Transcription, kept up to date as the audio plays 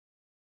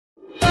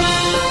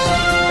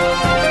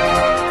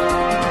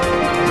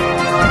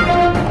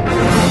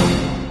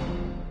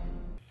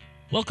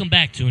Welcome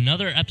back to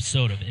another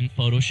episode of In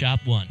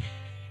Photoshop 1.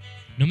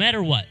 No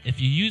matter what,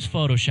 if you use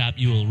Photoshop,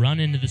 you will run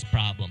into this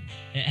problem.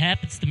 It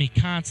happens to me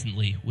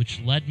constantly,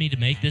 which led me to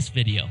make this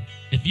video.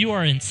 If you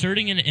are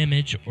inserting an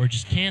image or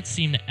just can't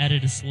seem to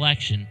edit a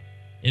selection,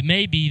 it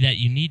may be that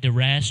you need to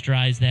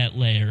rasterize that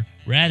layer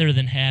rather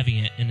than having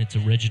it in its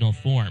original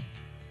form.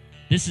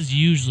 This is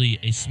usually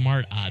a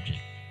smart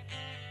object.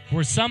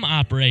 For some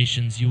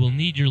operations, you will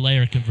need your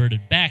layer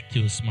converted back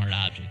to a smart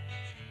object.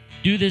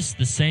 Do this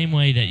the same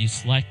way that you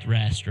select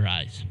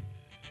Rasterize.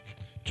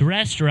 To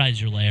rasterize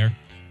your layer,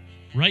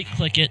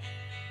 right-click it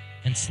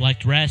and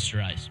select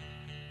Rasterize.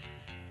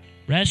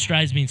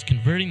 Rasterize means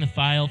converting the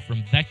file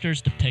from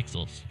vectors to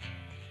pixels.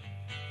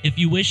 If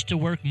you wish to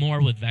work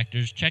more with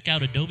vectors, check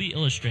out Adobe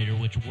Illustrator,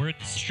 which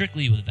works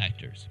strictly with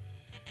vectors,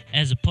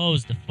 as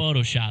opposed to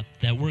Photoshop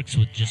that works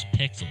with just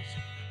pixels.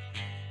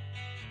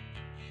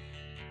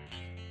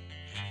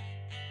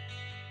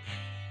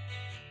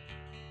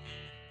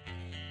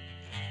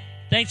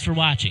 Thanks for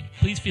watching.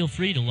 Please feel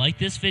free to like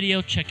this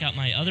video, check out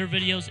my other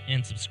videos,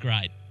 and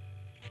subscribe.